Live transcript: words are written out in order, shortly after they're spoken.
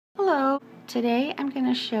Today I'm going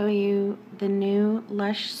to show you the new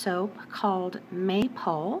Lush soap called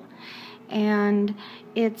Maypole, and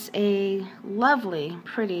it's a lovely,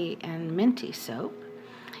 pretty, and minty soap.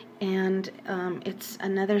 And it's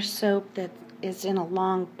another soap that is in a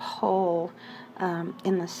long pole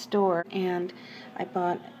in the store, and I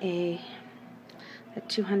bought a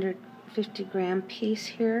 250 gram piece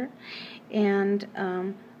here, and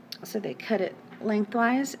so they cut it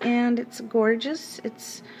lengthwise, and it's gorgeous.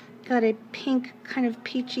 It's got a pink, kind of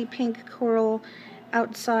peachy pink coral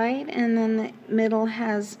outside, and then the middle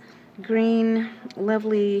has green,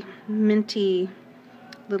 lovely, minty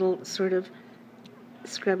little sort of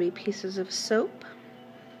scrubby pieces of soap.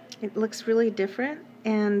 It looks really different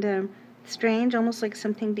and strange, almost like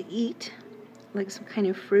something to eat, like some kind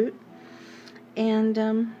of fruit. And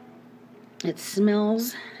it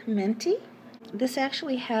smells minty. This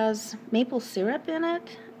actually has maple syrup in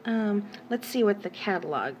it. Let's see what the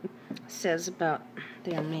catalog says about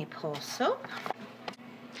their Maypole soap.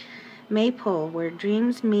 Maypole, where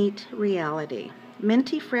dreams meet reality.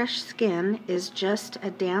 Minty fresh skin is just a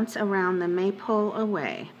dance around the maypole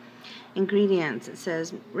away. Ingredients, it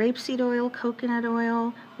says rapeseed oil, coconut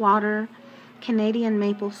oil, water, Canadian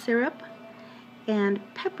maple syrup, and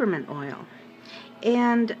peppermint oil.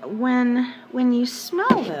 And when you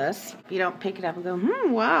smell this, you don't pick it up and go,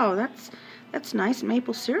 wow, that's nice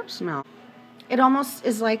maple syrup smell. It almost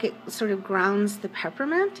is like it sort of grounds the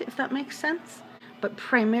peppermint, if that makes sense. But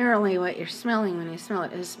primarily what you're smelling when you smell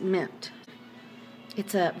it is mint.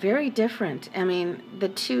 It's a very different, I mean, the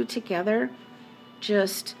two together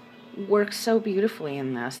just work so beautifully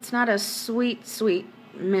in this. It's not a sweet, sweet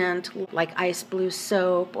mint like ice blue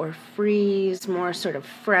soap or freeze, more sort of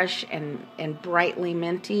fresh and brightly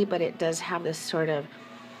minty, but it does have this sort of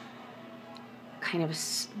kind of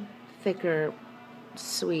thicker,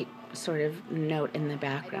 sweet sort of note in the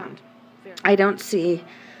background. I don't see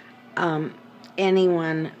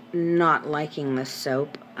anyone not liking this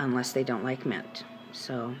soap unless they don't like mint.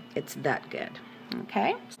 So it's that good.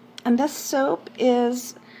 Okay? And this soap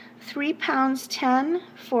is 3 pounds 10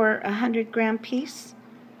 for a 100 gram piece.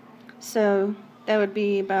 So that would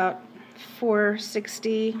be about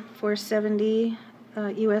 $460, $470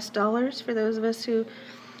 US dollars for those of us who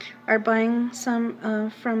are buying some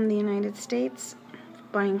from the United States,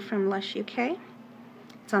 buying from Lush UK.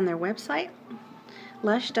 It's on their website,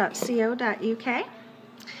 lush.co.uk.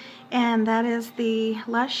 And that is the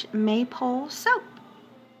Lush Maypole soap.